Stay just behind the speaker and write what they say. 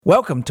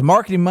Welcome to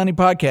Marketing Money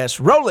Podcast.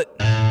 Roll it.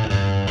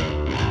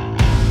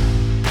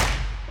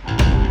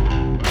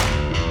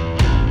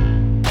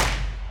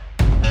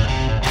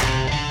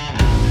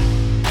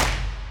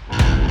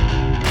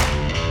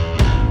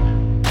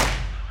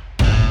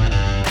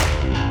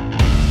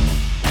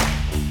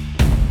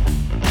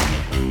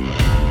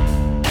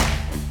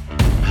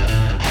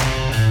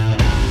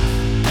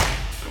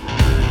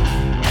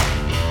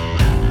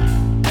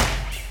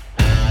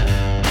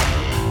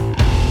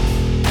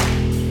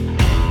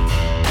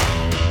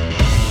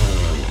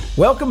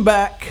 Welcome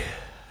back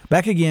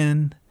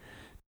again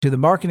to the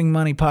Marketing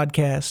Money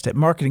Podcast at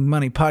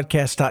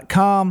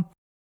marketingmoneypodcast.com.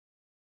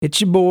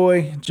 It's your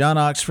boy, John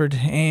Oxford,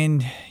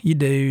 and your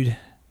dude,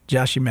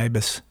 Joshy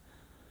Mabus.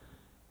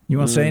 You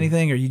want to say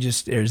anything, or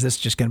is this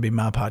just going to be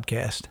my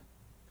podcast?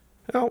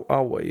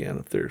 I'll weigh in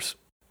if there's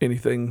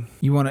anything.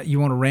 You want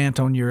to rant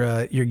on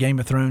your Game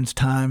of Thrones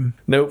time?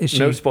 Nope,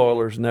 no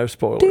spoilers, no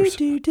spoilers.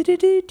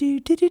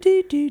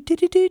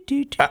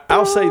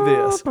 I'll say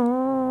this.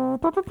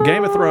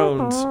 Game of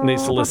Thrones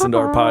needs to listen to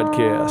our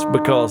podcast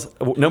because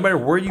no matter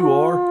where you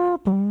are,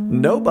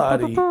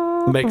 nobody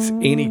makes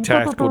any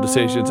tactical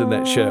decisions in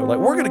that show. Like,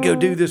 we're going to go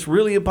do this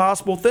really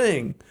impossible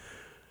thing.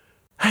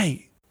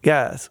 Hey,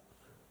 guys,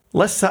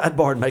 let's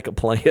sidebar and make a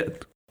plan.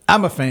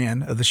 I'm a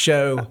fan of the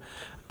show.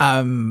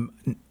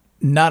 I'm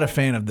not a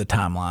fan of the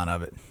timeline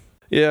of it.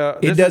 Yeah.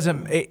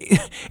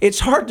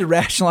 It's hard to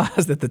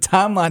rationalize that the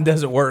timeline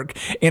doesn't work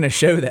in a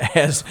show that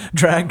has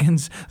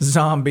dragons,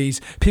 zombies,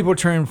 people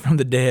turning from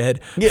the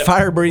dead,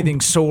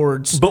 fire-breathing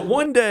swords. But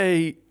one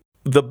day,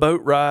 the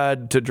boat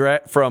ride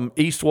from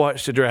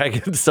Eastwatch to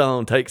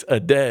Dragonstone takes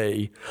a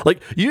day.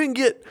 Like, you can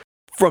get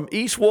from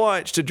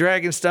Eastwatch to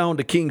Dragonstone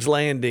to King's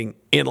Landing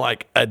in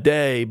like a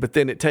day, but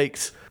then it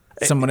takes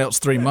someone else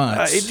 3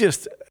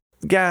 months.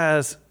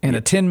 Guys, and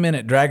a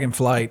 10-minute dragon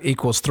flight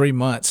equals 3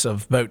 months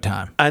of boat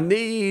time. I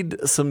need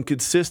some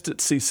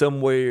consistency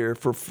somewhere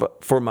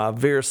for my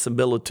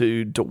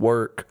verisimilitude to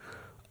work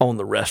on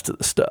the rest of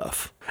the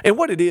stuff. And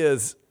what it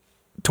is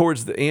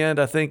towards the end,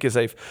 I think, is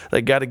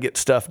they got to get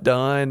stuff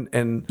done.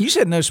 And you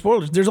said no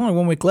spoilers. There's only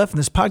 1 week left, and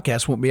this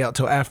podcast won't be out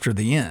till after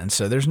the end.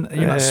 So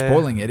you're not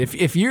spoiling it.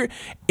 If you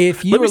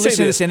were listening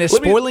to this and it's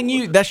spoiling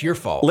you, that's your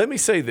fault. Let me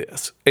say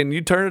this, and you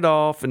turn it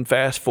off and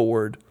fast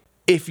forward.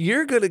 If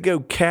you're going to go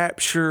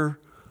capture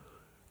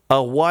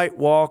a White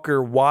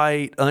Walker,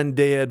 white,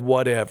 undead,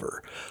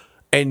 whatever,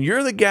 and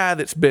you're the guy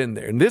that's been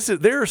there, and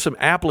there are some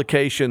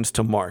applications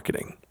to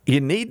marketing. You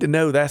need to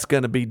know that's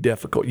going to be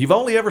difficult. You've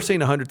only ever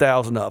seen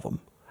 100,000 of them.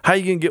 How are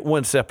you going to get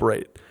one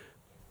separated?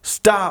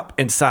 Stop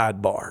and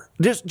sidebar.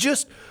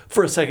 Just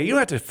for a second. You don't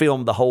have to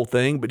film the whole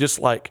thing, but just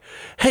like,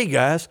 hey,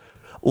 guys,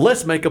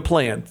 let's make a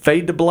plan.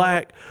 Fade to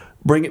black.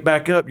 Bring it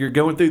back up. You're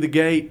going through the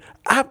gate.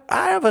 I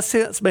have a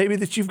sense maybe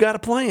that you've got a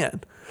plan.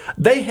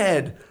 They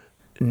had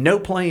no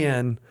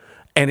plan,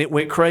 and it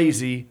went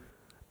crazy,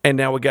 and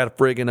now we got a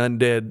friggin'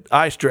 undead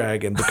ice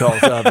dragon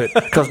because of it,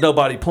 because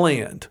nobody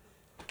planned.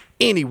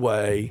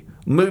 Anyway,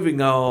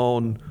 moving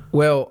on.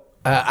 Well,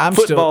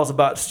 football's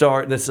about to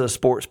start, and this is a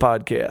sports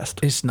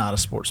podcast. It's not a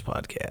sports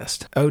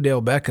podcast.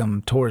 Odell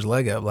Beckham tore his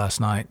leg up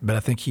last night, but I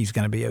think he's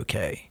going to be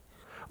okay.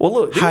 Well,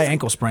 look, high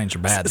ankle sprains are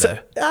bad, though.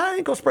 High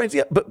ankle sprains,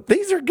 yeah, but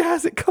these are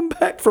guys that come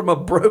back from a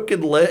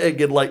broken leg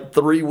in like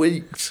 3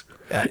 weeks.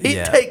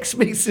 It takes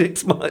me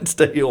 6 months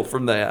to heal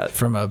from that.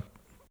 From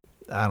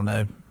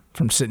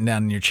sitting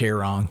down in your chair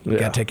wrong. You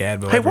got to take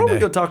Advil. Hey, what are we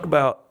going to talk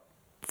about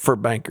for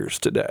bankers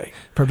today?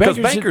 Because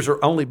bankers are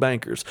only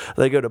bankers.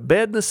 They go to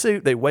bed in a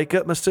suit. They wake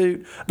up in a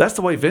suit. That's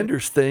the way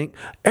vendors think.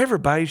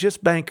 Everybody's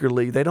just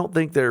bankerly. They don't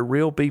think they're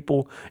real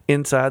people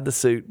inside the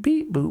suit.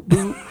 Beep, boop,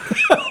 boop.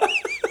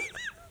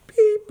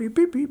 Beep,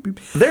 beep, beep, beep.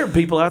 There are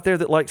people out there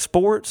that like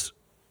sports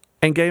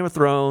and Game of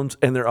Thrones,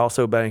 and they're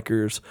also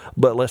bankers.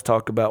 But let's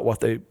talk about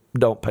what they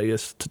don't pay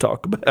us to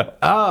talk about.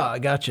 I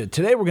gotcha.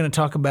 Today we're going to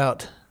talk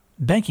about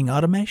banking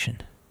automation.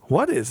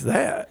 What is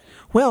that?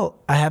 Well,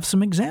 I have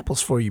some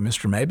examples for you,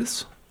 Mr.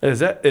 Mabus.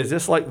 Is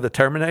this like the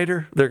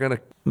Terminator? They're going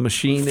to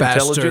machine faster,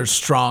 intelligence?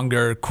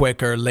 Stronger,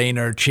 quicker,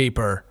 leaner,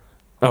 cheaper.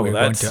 We're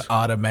going to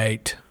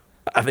automate.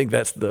 I think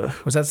that's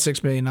Was that the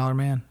 $6 million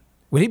man?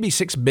 Would he be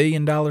 $6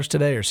 billion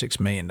today or $6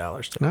 million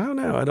today? I don't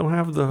know. I don't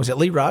have the... Was it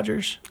Lee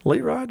Rogers? Lee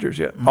Rogers,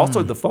 yeah.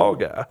 Also the Fall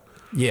Guy.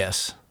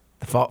 Yes.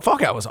 The Fall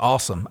Guy was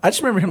awesome. I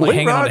just remember him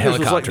hanging on the helicopters.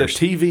 Lee Rogers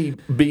was like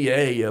the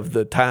TV BA of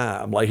the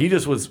time. Like, he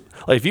just was...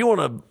 Like, if you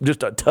want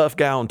just a tough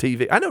guy on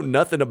TV... I know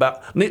nothing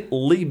about...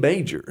 Lee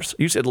Majors.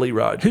 You said Lee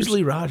Rogers. Who's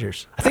Lee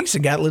Rogers? I think it's the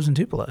guy that lives in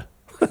Tupelo.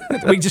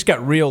 We just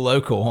got real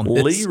local on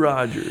this. Lee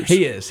Rogers.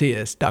 He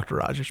is. Dr.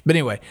 Rogers. But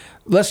anyway,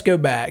 let's go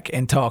back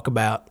and talk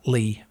about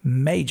Lee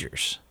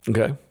Majors.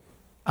 Okay.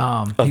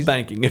 Of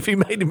banking. If you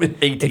made him an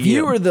ATM. If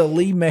you were the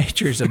Lee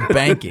Majors of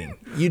banking,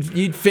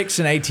 you'd fix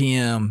an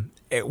ATM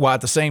while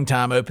at the same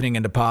time opening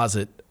a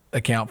deposit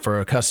account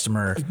for a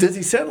customer. Does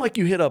he sound like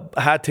you hit a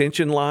high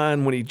tension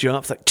line when he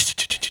jumps? Like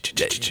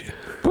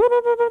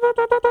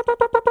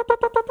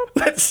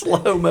that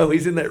slow-mo.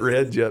 He's in that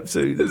red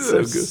jumpsuit. It's so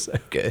good. So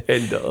good.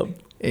 And dumb.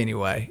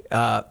 Anyway,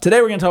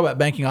 today we're going to talk about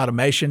banking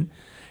automation.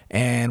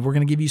 and we're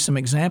going to give you some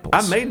examples.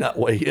 I may not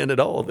weigh in at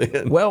all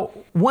then. Well,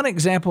 one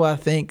example I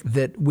think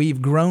that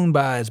we've grown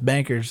by as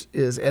bankers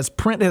is as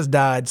print has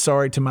died.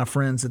 Sorry to my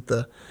friends at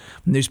the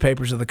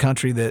newspapers of the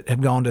country that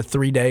have gone to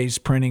 3 days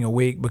printing a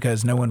week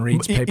because no one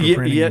reads paper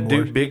printing Yeah,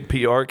 anymore. do big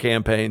PR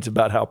campaigns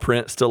about how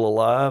print's still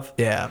alive.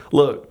 Yeah.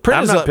 Look, Print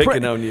I'm is not a-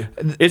 picking on you.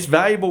 It's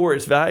valuable where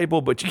it's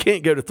valuable, but you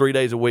can't go to 3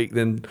 days a week and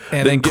then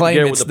then get claim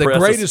together it's with the press.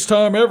 greatest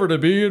time ever to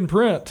be in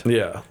print.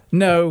 Yeah,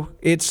 No,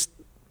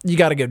 you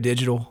got to go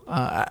digital.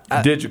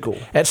 digital.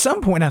 At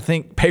some point, I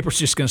think paper's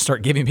just going to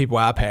start giving people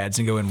iPads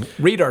and going,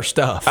 read our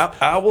stuff.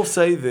 I will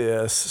say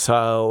this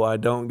so I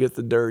don't get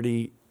the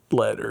dirty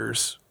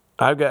letters.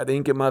 I've got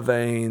ink in my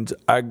veins.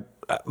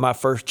 My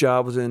first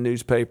job was in a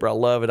newspaper. I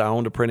love it. I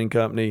owned a printing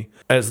company.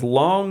 As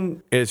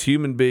long as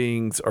human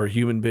beings are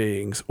human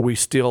beings, we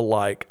still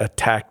like a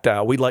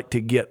tactile. We like to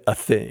get a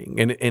thing,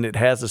 and it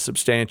has a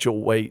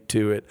substantial weight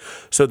to it.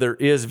 So there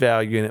is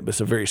value in it, but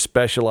it's a very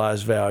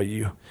specialized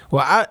value.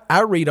 Well,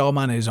 I read all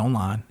my news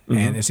online,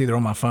 and it's either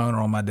on my phone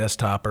or on my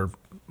desktop or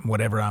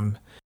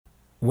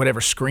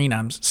whatever screen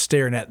I'm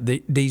staring at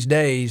these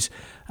days.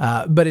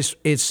 But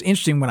it's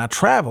interesting when I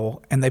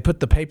travel and they put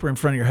the paper in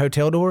front of your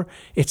hotel door.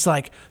 It's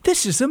like,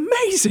 this is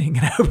amazing.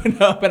 And I open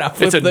it up and I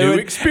flip It's a through new it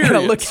experience. and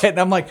I look at it and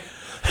I'm like,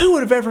 who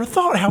would have ever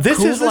thought how cool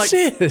this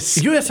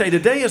is? USA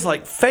Today is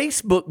like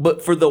Facebook,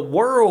 but for the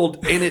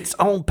world, and it's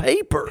on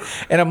paper.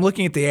 And I'm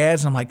looking at the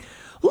ads and I'm like,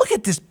 look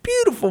at this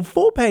beautiful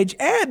full-page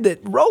ad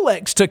that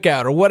Rolex took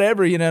out or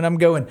whatever, and I'm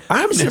going,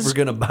 I'm this never is-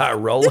 going to buy a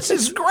Rolex. This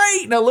is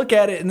great. And I look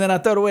at it and then I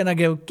throw it away and I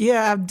go,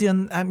 yeah,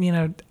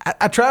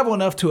 I travel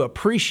enough to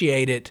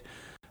appreciate it,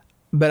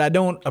 but I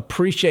don't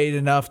appreciate it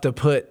enough to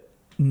put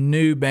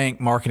new bank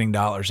marketing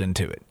dollars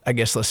into it. I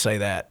guess let's say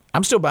that.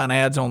 I'm still buying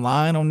ads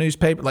online on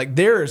newspaper. Like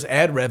there is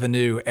ad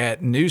revenue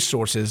at news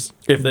sources,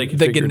 If they can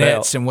the figure it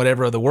Gannett's out. and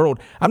whatever of the world.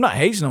 I'm not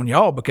hazing on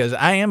y'all because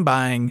I am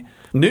buying.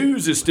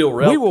 News is still We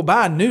relevant. will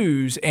buy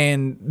news,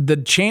 and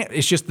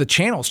it's just the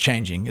channel's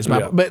changing.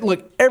 Yeah. But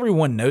look,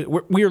 everyone knows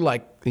we're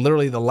like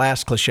literally the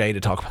last cliche to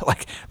talk about,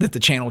 like that the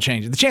channel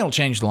changed. The channel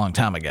changed a long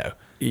time ago.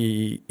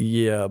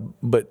 Yeah,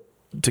 but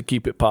to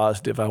keep it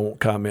positive, I won't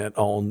comment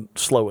on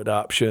slow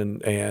adoption.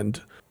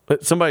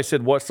 But somebody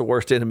said, "What's the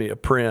worst enemy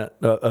of print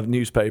of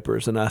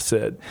newspapers?" And I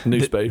said,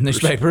 "Newspapers."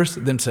 Newspapers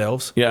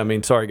themselves. Yeah, I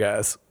mean, sorry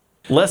guys.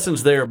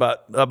 Lessons there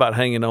about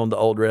hanging on to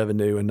old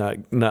revenue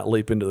and not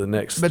leaping to the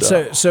next. But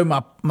so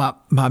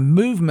my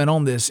movement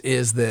on this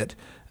is that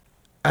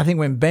I think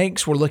when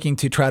banks were looking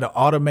to try to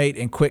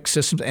automate and quick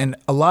systems, and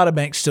a lot of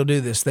banks still do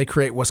this, they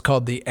create what's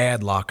called the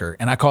ad locker.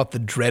 And I call it the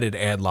dreaded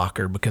ad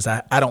locker because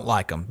I don't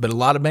like them. But a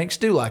lot of banks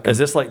do like them. Is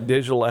this like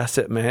digital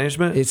asset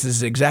management? This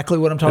is exactly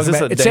what I'm talking Is this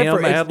about. a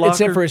damn ad locker?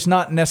 Except for it's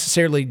not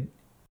necessarily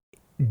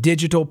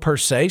digital per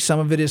se. Some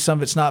of it is, some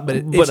of it's not. But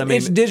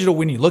it's digital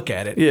when you look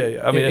at it.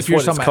 Yeah. I mean, If that's you're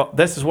what it's talking called.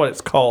 This is what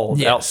it's called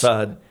Yes.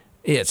 outside.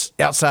 It's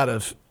outside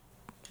of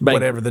Bank.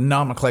 whatever the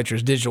nomenclature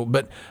is digital.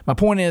 But my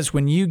point is,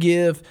 when you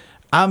give,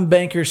 I'm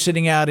banker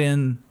sitting out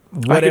in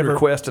whatever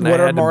request an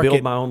whatever ad and market,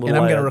 build my own little and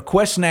I'm going to ad.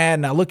 request an ad,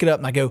 and I look it up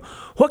and I go,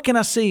 what can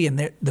I see? And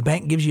the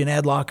bank gives you an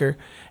ad locker,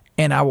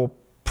 and I will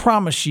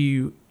promise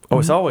you, Oh,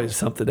 it's always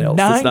something else.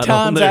 that's 9 not on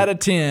times there. out of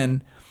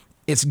 10,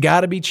 it's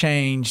got to be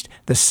changed.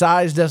 The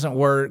size doesn't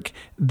work.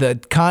 The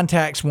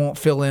contacts won't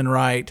fill in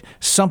right.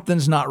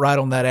 Something's not right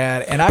on that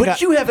ad. And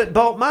But you haven't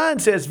bought mine,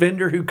 says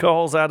vendor who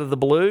calls out of the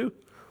blue.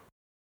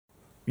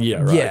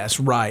 Yeah, right. Yes,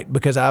 right.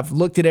 Because I've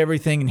looked at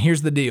everything, and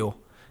here's the deal.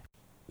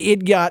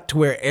 It got to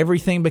where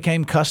everything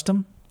became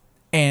custom,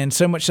 and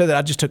so much so that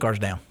I just took ours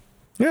down.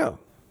 Yeah.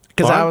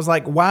 Because Well, I was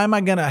like, why am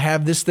I going to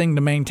have this thing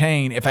to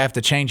maintain if I have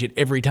to change it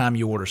every time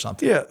you order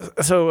something? Yeah.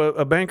 So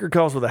a banker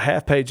calls with a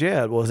half-page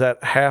ad. Well, is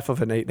that half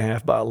of an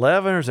 8.5 by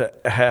 11, or is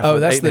that half? Oh,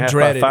 of that's 8.5 the by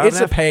dreaded. 5.5? It's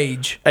a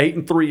page.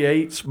 8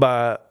 3/8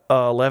 by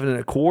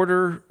 11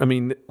 1/4. I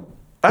mean,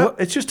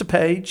 it's just a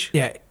page.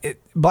 Yeah,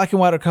 black and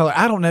white or color.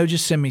 I don't know.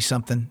 Just send me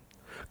something.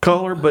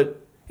 Color,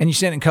 but And you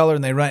send it in color,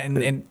 and they run,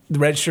 and the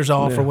register's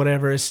off or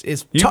whatever. It's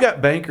you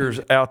got bankers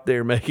out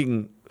there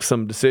making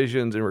some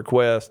decisions and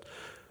requests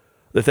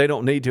that they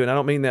don't need to. And I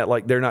don't mean that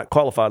like they're not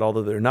qualified,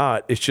 although they're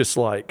not. It's just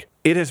like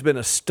it has been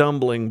a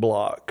stumbling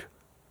block.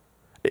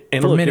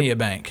 And for look, many a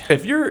bank.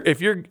 If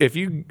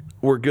you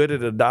were good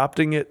at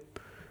adopting it,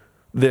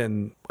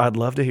 then I'd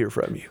love to hear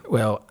from you.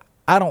 Well,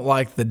 I don't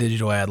like the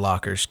digital ad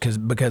lockers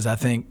because I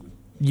think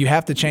you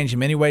have to change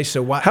them anyway.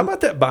 So why? How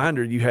about that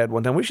binder you had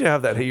one time? We should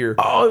have that here.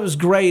 Oh, it was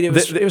great. It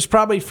was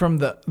probably from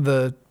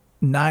the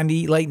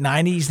late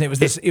 90s, and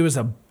it was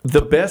a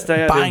The best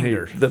ad binder.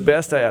 in here. The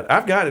best ad.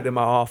 I've got it in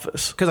my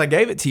office. because I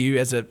gave it to you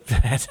as a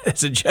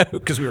joke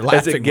because we were As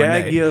laughing a one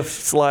gag day.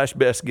 gift /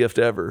 best gift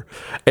ever.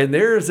 And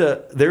there's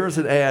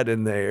an ad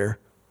in there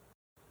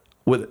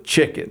with a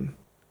chicken.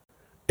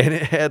 And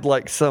it had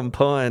like some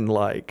pun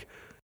like,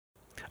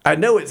 I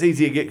know it's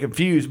easy to get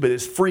confused, but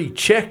it's free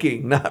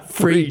checking, not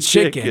free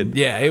chicken.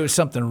 Yeah, it was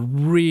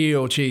something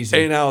real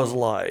cheesy. And I was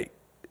like,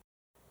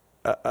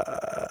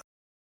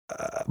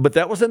 but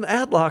that was an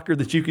ad locker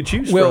that you could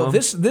choose Well,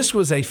 from. this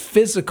was a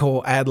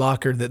physical ad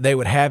locker that they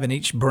would have in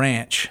each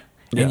branch,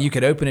 Yeah. and you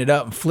could open it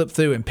up and flip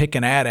through and pick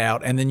an ad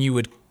out, and then you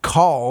would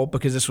call,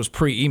 because this was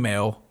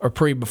pre-email or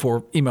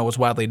before email was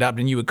widely adopted,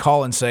 and you would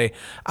call and say,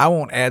 I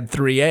want ad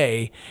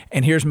 3A,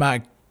 and here's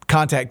my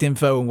contact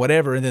info and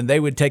whatever, and then they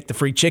would take the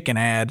free chicken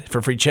ad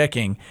for free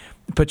checking,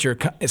 put your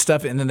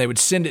stuff in, and then they would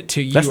send it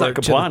to you. That's not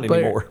compliant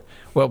anymore.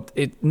 Well,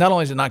 it not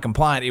only is it not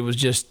compliant, it was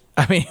just,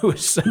 I mean, it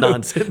was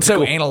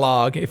so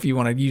analog, if you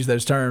want to use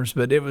those terms,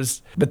 but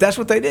that's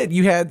what they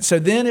did. So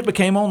then it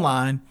became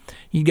online.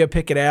 You'd go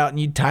pick it out and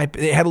you'd type,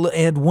 it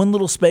had one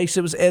little space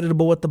that was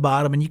editable at the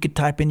bottom, and you could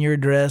type in your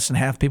address, and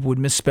half people would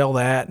misspell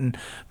that, and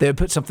they would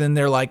put something in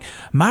there like,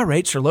 my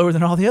rates are lower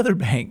than all the other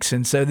banks.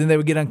 And so then they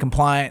would get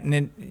uncompliant, and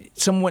then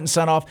someone wouldn't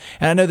sign off.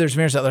 And I know there's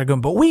vendors out there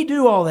going, but we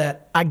do all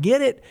that. I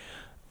get it.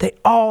 They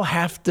all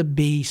have to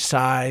be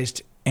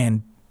sized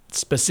and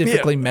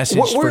specifically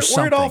messaged for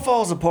something. Where it all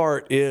falls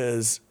apart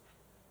is,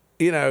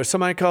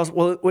 somebody calls,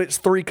 well, it's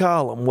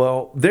 3-column.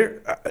 Well,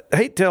 I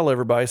hate to tell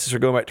everybody, since we're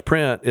going back to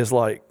print, is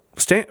like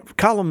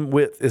column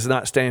width is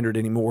not standard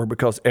anymore,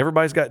 because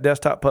everybody's got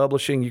desktop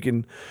publishing. You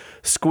can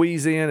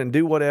squeeze in and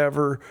do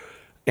whatever.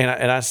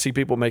 And I see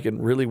people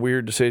making really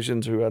weird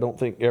decisions who I don't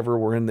think ever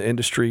were in the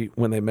industry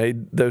when they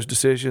made those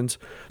decisions.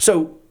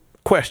 So,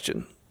 I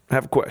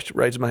have a question.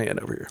 Raise my hand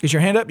over here. Is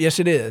your hand up? Yes,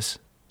 it is.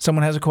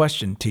 Someone has a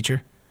question,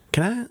 teacher.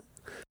 Can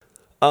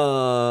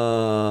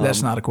I?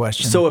 That's not a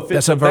question. So if it's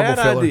That's a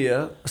verbal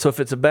filler. if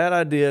it's a bad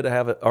idea to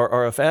have it,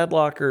 or if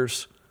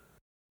AdLocker's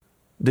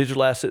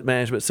digital asset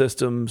management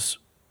systems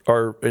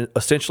are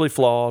essentially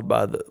flawed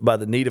by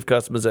the need of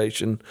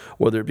customization,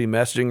 whether it be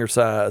messaging or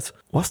size,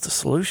 what's the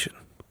solution?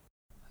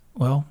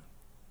 Well,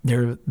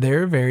 there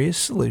are various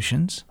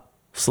solutions.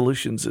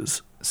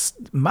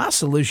 My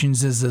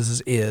solutions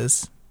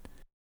is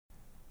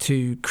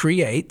to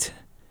create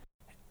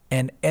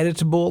an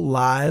editable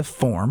live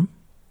form.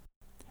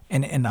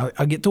 And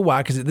I'll get to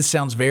why, because this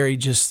sounds very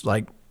just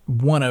like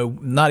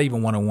not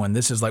even 101.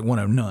 This is like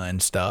 109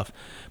 stuff.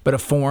 But a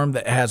form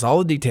that has all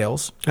the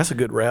details. That's a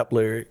good rap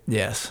lyric.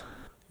 Yes.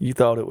 You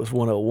thought it was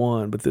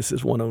 101, but this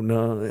is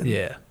 109.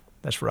 Yeah,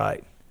 that's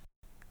right.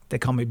 They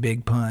call me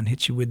Big Pun.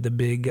 Hit you with the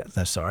big...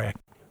 No, sorry.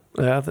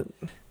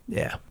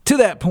 Yeah. To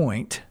that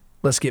point,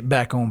 let's get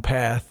back on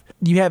path.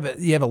 You have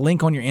a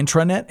link on your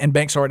intranet, and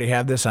banks already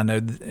have this. I know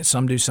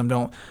some do, some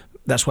don't.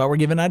 That's why we're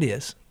giving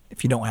ideas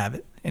if you don't have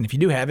it. And if you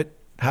do have it,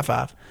 high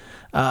five.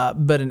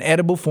 But an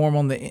editable form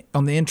on the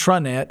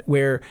intranet,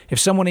 where if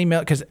someone emails,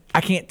 because I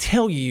can't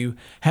tell you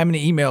how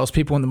many emails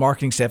people in the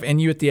marketing staff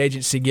and you at the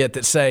agency get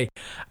that say,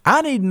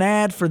 I need an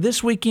ad for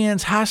this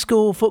weekend's high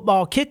school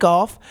football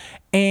kickoff,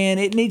 and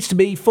it needs to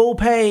be full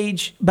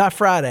page by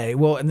Friday.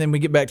 Well, and then we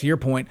get back to your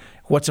point.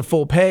 What's a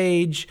full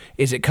page?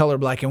 Is it color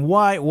black and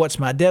white? What's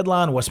my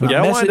deadline? What's my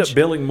message? I wind up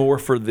billing more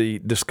for the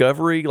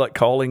discovery, like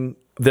calling,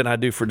 than I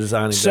do for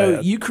designing So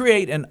that. you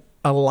create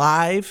a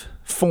live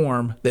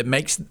form that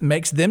makes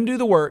them do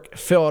the work,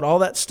 fill out all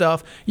that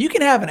stuff. You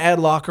can have an ad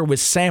locker with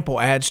sample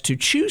ads to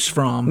choose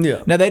from.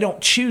 Yeah. Now, they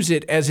don't choose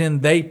it as in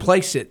they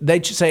place it. They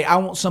just say, I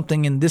want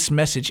something in this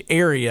message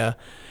area,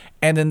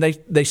 and then they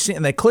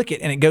click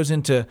it, and it goes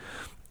to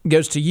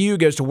you,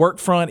 goes to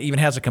Workfront, even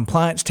has a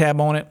compliance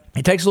tab on it.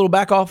 It takes a little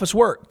back office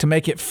work to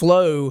make it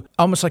flow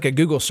almost like a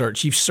Google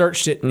search. You've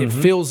searched it, it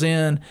fills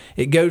in,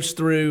 it goes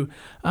through.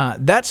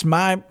 That's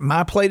my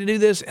play to do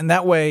this, and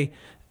that way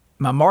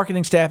my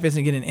marketing staff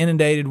isn't getting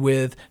inundated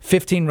with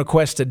 15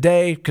 requests a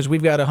day, because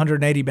we've got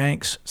 180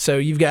 banks. So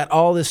you've got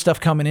all this stuff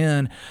coming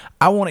in.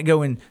 I want it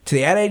going to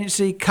the ad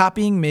agency,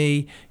 copying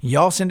me.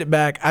 Y'all send it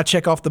back. I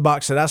check off the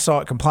box that I saw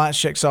it. Compliance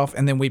checks off,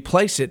 and then we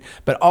place it.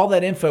 But all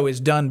that info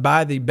is done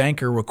by the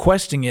banker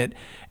requesting it,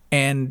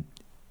 and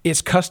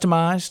it's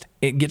customized.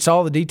 It gets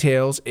all the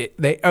details.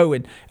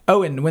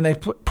 And when they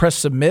press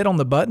submit on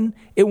the button,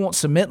 it won't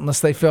submit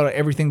unless they fill out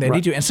everything they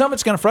need to. And some of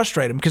it's going to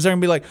frustrate them, because they're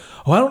going to be like,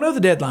 oh, I don't know the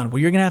deadline. Well,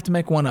 you're going to have to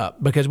make one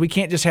up, because we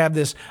can't just have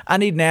this. I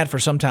need an ad for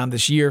sometime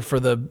this year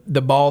for the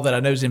ball that I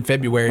know is in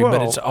February,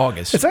 but it's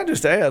August. It's not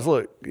just ads.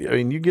 Look, I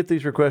mean, you get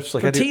these requests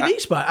like a TV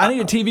spot. I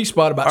need a TV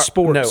spot about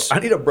sports. No, I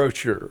need a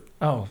brochure.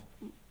 Oh,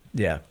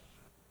 yeah.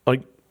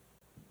 Like,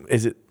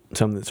 is it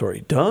something that's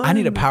already done? I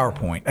need a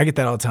PowerPoint. I get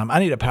that all the time. I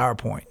need a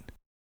PowerPoint.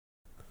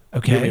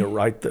 Okay. You need to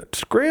write the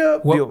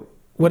script.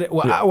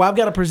 I've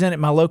got to present it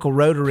my local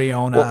Rotary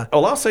on.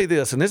 I'll say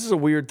this, and this is a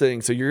weird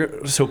thing.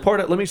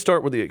 Let me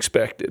start with the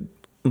expected.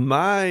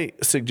 My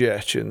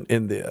suggestion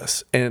in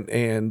this,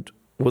 and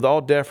with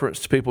all deference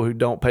to people who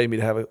don't pay me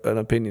to have an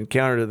opinion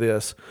counter to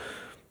this,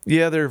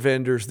 yeah, there are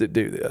vendors that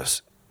do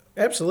this.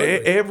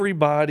 Absolutely.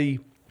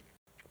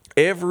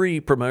 Every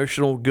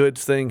promotional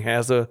goods thing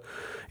has a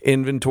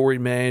inventory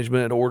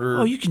management order.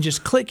 Oh, you can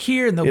just click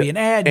here and there'll be an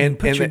ad and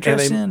put your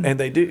address in. And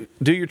they do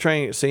your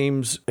training.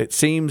 It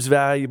seems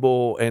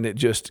valuable, and it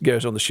just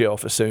goes on the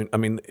shelf as soon. I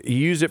mean, you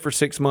use it for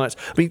 6 months.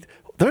 I mean,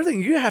 the other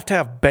thing, you have to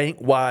have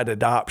bank-wide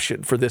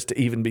adoption for this to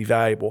even be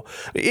valuable.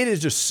 It is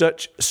just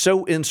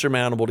so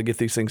insurmountable to get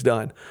these things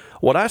done.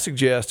 What I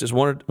suggest is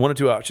one or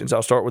two options.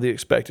 I'll start with the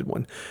expected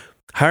one.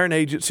 Hire an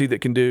agency that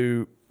can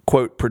do,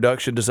 quote,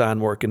 production design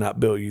work and not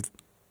bill you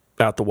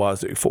out the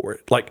wazoo for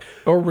it. Like,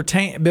 or build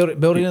it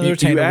into the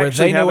retainer where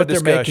they know what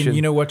they're making.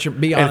 You know what you're.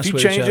 Be honest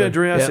with each other. And if you change the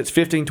address, it's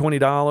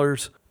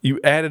 $15-$20. You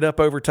add it up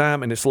over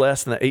time, and it's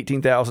less than the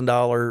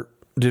 $18,000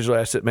 digital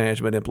asset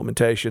management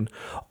implementation.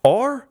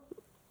 Or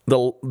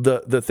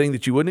the thing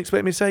that you wouldn't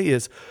expect me to say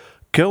is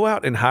go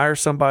out and hire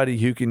somebody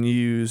who can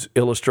use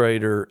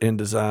Illustrator,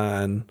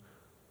 InDesign,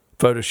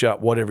 Photoshop,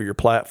 whatever your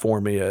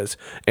platform is,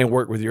 and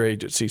work with your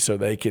agency so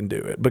they can do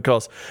it.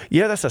 Because,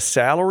 that's a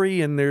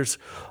salary, and there's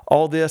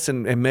all this,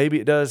 and maybe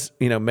it does,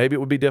 maybe it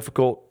would be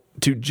difficult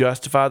to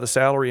justify the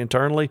salary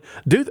internally.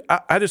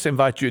 I just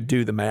invite you to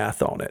do the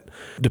math on it,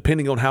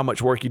 depending on how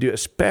much work you do,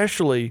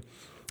 especially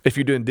if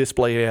you're doing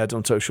display ads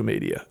on social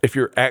media, if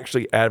you're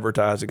actually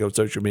advertising on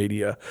social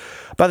media.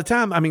 By the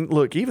time,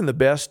 look, even the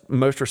best,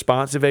 most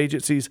responsive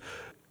agencies,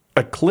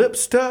 Eclipse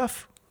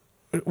stuff,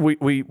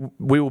 we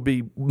will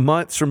be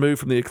months removed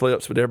from the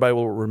eclipse, but everybody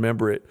will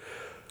remember it.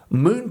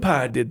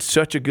 MoonPie did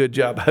such a good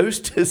job.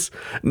 Hostess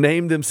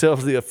named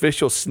themselves the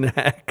official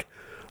snack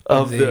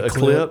of the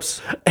eclipse,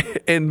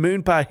 and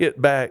MoonPie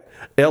hit back,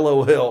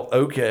 LOL,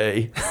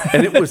 okay.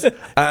 And it was,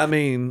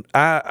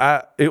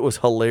 it was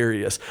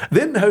hilarious.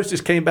 Then the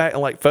Hostess came back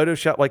and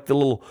Photoshopped the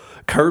little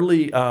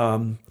curly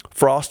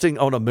frosting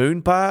on a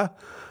moon pie.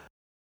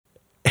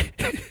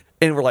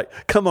 And we're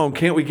like, come on,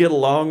 can't we get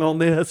along on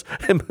this?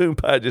 And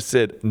MoonPie just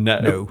said,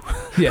 no.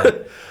 Yeah.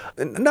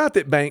 Not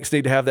that banks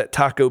need to have that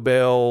Taco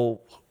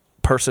Bell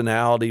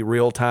personality,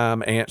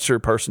 real-time answer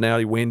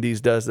personality.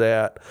 Wendy's does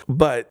that.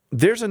 But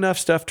there's enough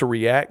stuff to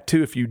react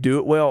to if you do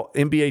it well.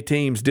 NBA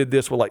teams did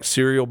this with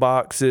cereal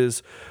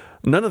boxes.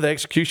 None of the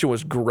execution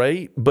was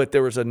great, but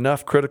there was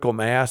enough critical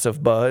mass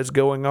of buzz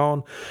going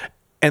on.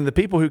 And the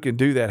people who can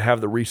do that have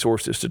the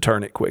resources to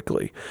turn it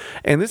quickly.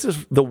 And this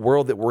is the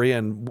world that we're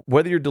in.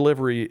 Whether your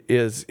delivery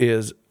is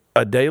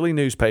a daily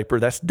newspaper,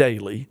 that's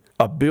daily,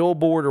 a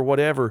billboard or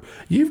whatever,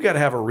 you've got to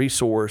have a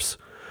resource.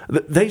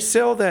 They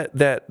sell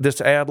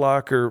this ad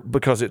locker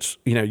because it's,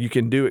 you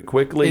can do it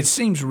quickly. It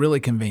seems really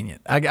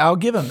convenient. I'll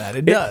give them that.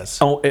 It does.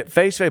 At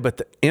face value, but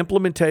the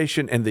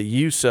implementation and the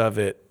use of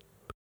it.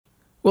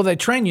 Well, they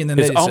train you and then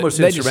it's almost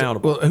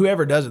insurmountable.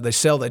 Whoever does it, they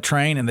sell, they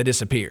train, and they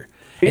disappear.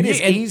 It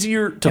is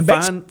easier to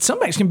find. Some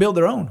banks can build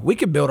their own. We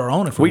could build our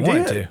own if we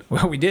wanted to.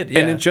 Well, we did, yeah.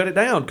 And then shut it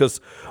down because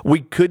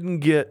we couldn't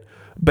get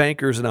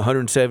bankers in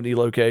 170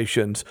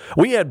 locations.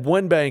 We had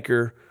one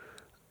banker,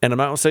 and I'm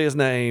not going to say his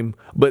name,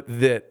 but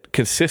that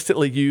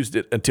consistently used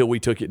it until we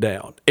took it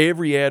down.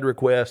 Every ad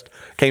request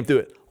came through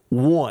it.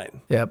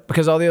 One. Yeah,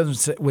 because all the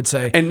others would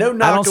say, and no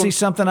knock I don't see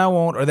something I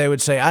want, or they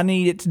would say, I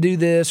need it to do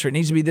this, or it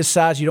needs to be this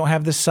size. You don't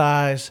have this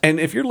size. And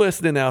if you're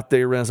listening out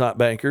there, Renaissance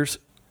bankers,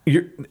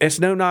 it's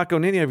no knock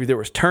on any of you. There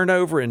was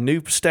turnover and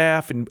new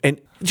staff,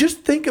 and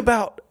just think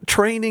about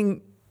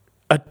training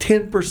a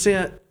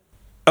 10%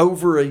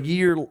 over a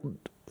year.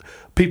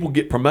 People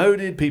get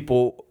promoted,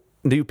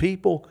 new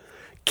people.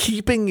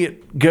 Keeping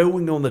it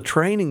going on the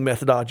training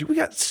methodology. We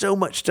got so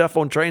much stuff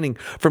on training,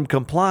 from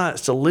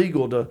compliance to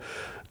legal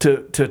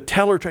to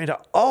teller training to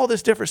all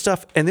this different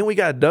stuff, and then we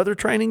got another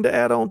training to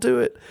add on to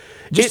it.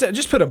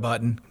 Just put a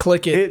button,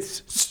 click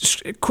it.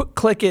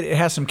 Click it. It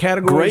has some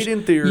categories. Great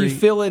in theory. You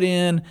fill it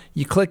in.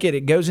 You click it.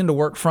 It goes into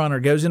Workfront or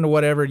goes into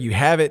whatever. You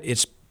have it.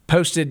 It's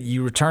posted.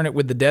 You return it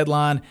with the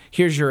deadline.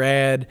 Here's your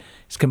ad.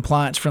 It's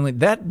compliance friendly.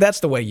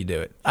 That's the way you do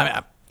it.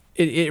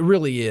 It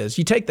really is.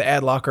 You take the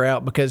ad locker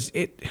out because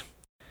it.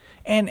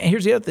 And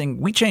here's the other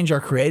thing. We change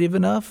our creative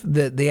enough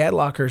that the ad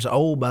locker is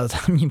old by the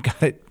time you've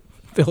got it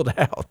filled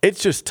out.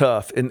 It's just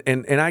tough. And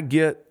I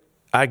get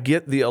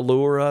the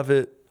allure of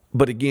it.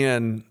 But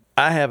again,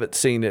 I haven't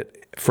seen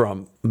it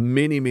from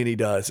many, many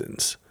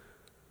dozens.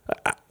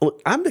 Look,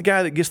 I'm the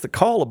guy that gets the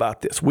call about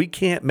this. We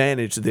can't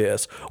manage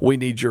this. We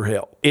need your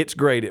help. It's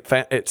great.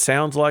 It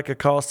sounds like a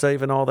cost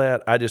save and all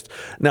that.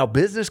 Now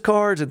business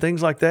cards and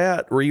things like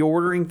that,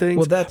 reordering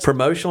things,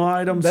 promotional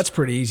items. That's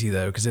pretty easy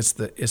though, because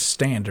it's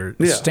standard.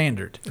 It's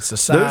standard. It's the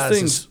size. Those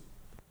things.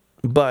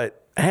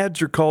 But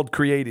ads are called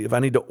creative. I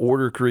need to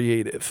order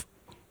creative.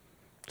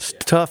 It's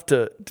tough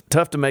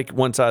to make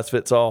one size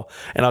fits all.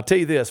 And I'll tell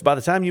you this, by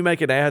the time you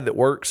make an ad that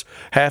works,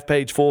 half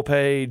page, full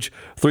page,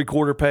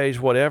 3/4 page,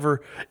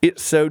 whatever,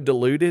 it's so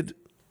diluted,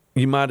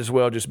 you might as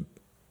well just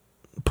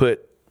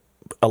put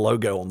a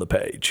logo on the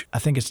page. I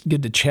think it's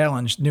good to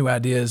challenge new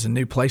ideas and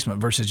new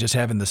placement versus just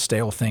having the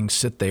stale things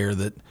sit there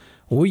that,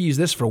 well, we use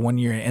this for 1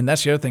 year. And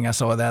that's the other thing I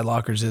saw with ad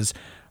lockers is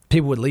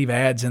people would leave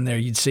ads in there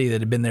you'd see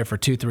that had been there for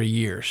 2-3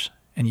 years.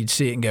 And you'd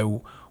see it and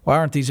go, why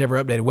aren't these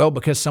ever updated? Well,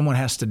 because someone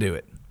has to do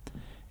it.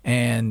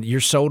 And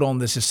you're sold on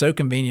this is so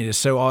convenient, it's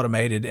so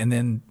automated, and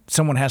then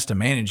someone has to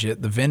manage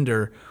it. The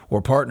vendor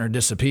or partner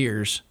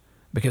disappears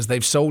because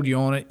they've sold you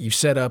on it, you've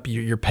set up,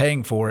 you're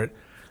paying for it,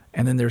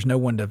 and then there's no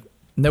one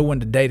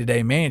to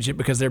day-to-day manage it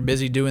because they're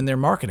busy doing their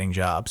marketing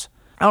jobs.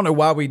 I don't know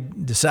why we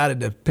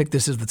decided to pick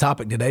this as the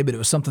topic today, but it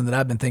was something that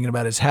I've been thinking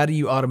about is how do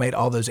you automate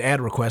all those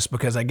ad requests?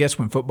 Because I guess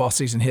when football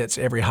season hits,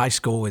 every high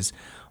school is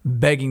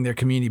begging their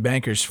community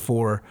bankers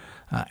for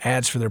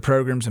ads for their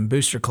programs and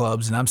booster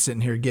clubs, and I'm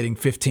sitting here getting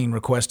 15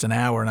 requests an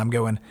hour, and I'm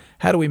going,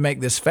 how do we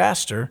make this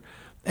faster?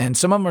 And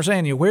some of them are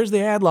saying, where's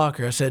the ad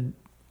blocker? I said,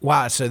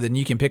 why? So then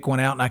you can pick one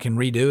out and I can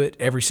redo it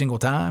every single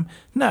time?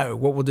 No.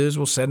 What we'll do is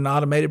we'll set an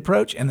automated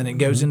approach, and then it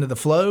goes into the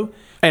flow.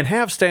 And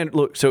have standard,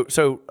 look,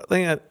 so I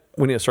think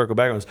we need to circle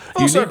back on this.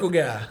 Full circle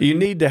guy. You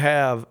need to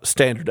have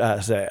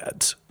standardized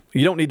ads.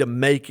 You don't need to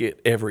make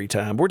it every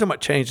time. We're talking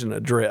about changing an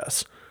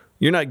address.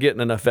 You're not getting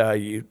enough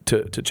value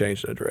to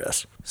change an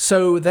address.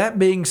 So that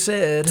being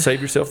said,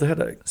 Save yourself the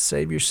headache.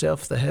 Save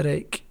yourself the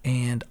headache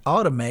and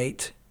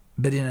automate,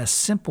 but in a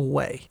simple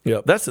way.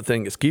 Yeah, that's the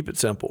thing, is keep it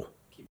simple.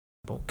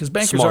 Because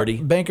Smarty.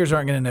 bankers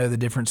aren't going to know the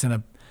difference in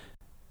a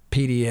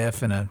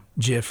PDF and a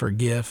GIF or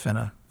GIF and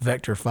a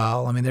vector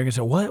file. I mean, they're going to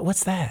say,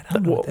 what's that? I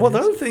don't know what that Well, the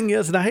is. other thing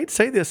is, and I hate to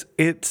say this,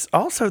 it's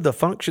also the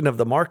function of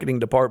the marketing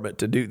department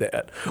to do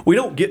that. We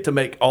don't get to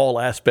make all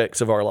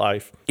aspects of our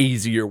life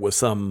easier with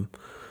some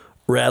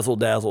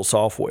razzle-dazzle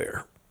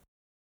software.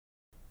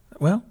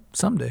 Well,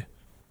 some do.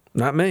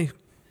 Not me.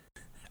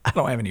 I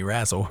don't have any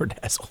razzle or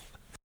dazzle.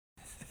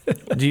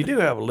 You do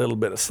have a little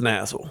bit of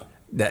snazzle.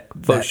 That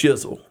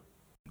Shizzle.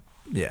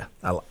 yeah,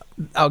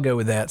 I'll go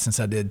with that since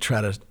I did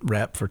try to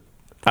rap for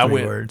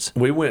three words.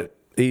 We went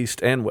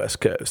East and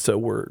West Coast, so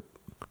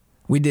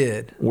We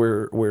did.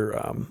 we're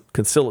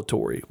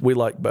conciliatory. We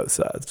like both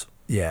sides.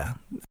 Yeah.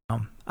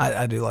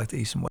 I do like the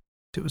East and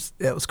West.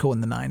 That was cool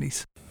in the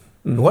 90s.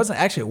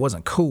 Mm-hmm. It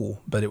wasn't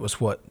cool, but it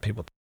was what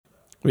people.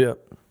 Yeah.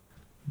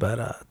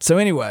 But so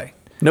anyway,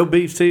 No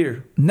beefs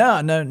here.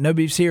 no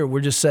beefs here.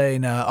 We're just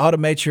saying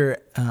automate your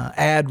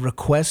ad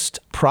request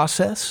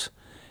process.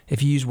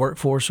 If you use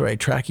Workforce or a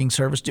tracking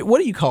service, what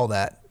do you call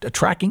that? A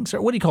tracking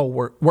service? What do you call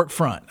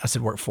Workfront? I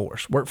said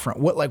Workforce. Workfront.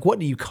 What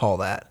do you call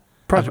that?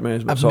 Project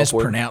management I've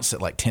software. mispronounced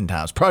it like 10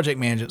 times. Project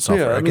management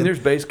software. Yeah, I mean, there's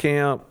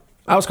Basecamp.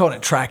 I was calling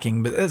it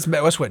tracking, but that's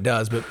what it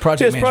does. But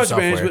project It's management project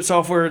software. management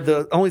software.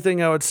 The only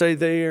thing I would say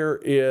there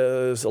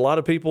is a lot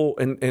of people,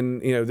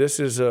 and this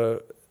is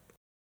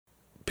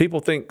people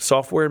think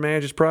software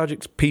manages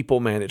projects, people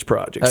manage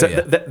projects. Oh,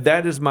 yeah.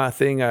 That is my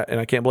thing, and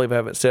I can't believe I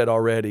haven't said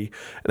already.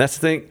 And that's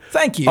the thing.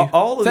 Thank you.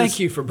 Thank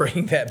you for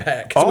bringing that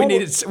back. 'Cause we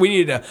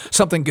needed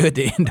something good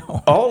to end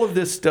on. All of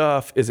this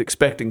stuff is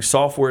expecting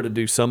software to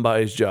do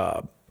somebody's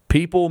job.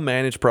 People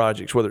manage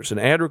projects, whether it's an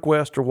ad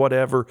request or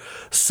whatever.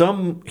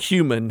 Some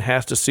human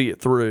has to see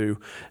it through,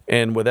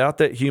 and without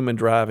that human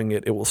driving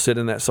it, it will sit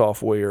in that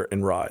software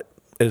and rot.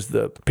 As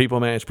the people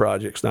manage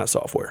projects, not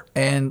software.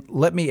 And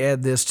let me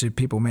add this to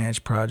people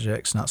manage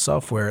projects, not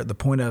software. The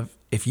point of,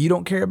 if you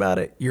don't care about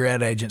it, your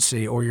ad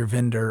agency or your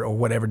vendor or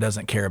whatever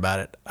doesn't care about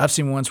it. I've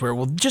seen ones where,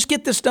 well, just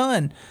get this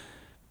done.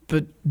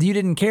 But you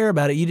didn't care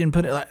about it. You didn't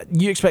put it.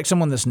 You expect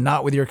someone that's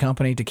not with your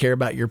company to care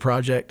about your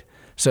project.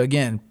 So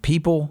again,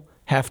 people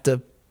have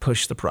to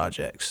push the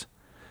projects.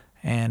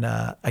 And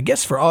I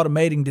guess for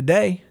automating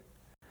today,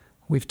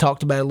 we've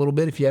talked about it a little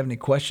bit. If you have any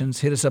questions,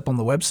 hit us up on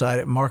the website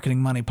at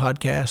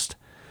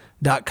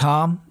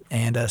marketingmoneypodcast.com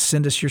and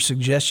send us your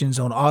suggestions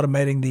on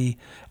automating the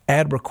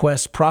ad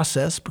request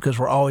process, because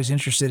we're always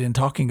interested in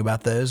talking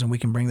about those and we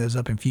can bring those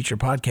up in future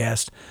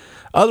podcasts.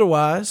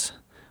 Otherwise,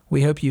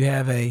 we hope you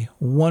have a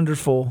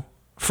wonderful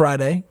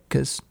Friday,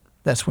 because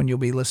that's when you'll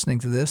be listening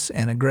to this,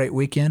 and a great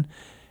weekend.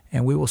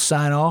 And we will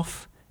sign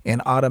off in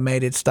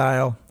automated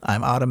style.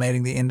 I'm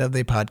automating the end of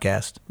the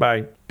podcast.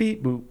 Bye.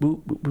 Beep, boop,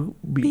 boop, boop, boop,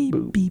 beep,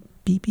 boop. Beep,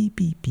 beep, beep,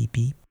 beep, beep,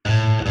 beep.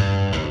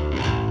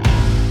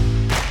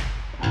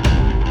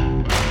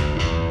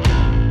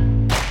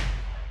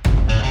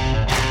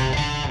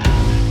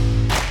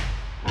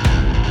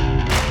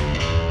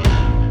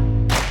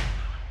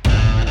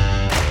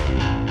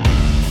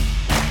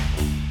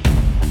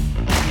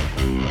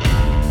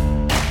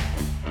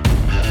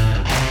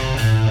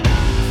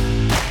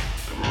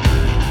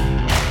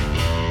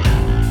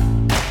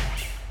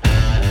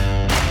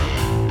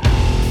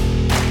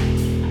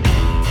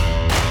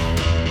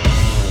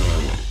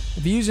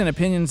 The views and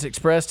opinions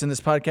expressed in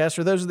this podcast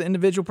are those of the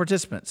individual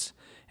participants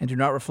and do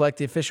not reflect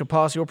the official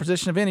policy or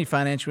position of any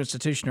financial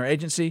institution or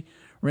agency,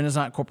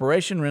 Renaissance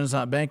Corporation,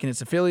 Renaissance Bank and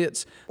its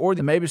affiliates, or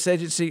the Mabus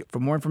Agency. For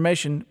more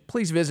information,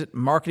 please visit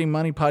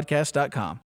marketingmoneypodcast.com.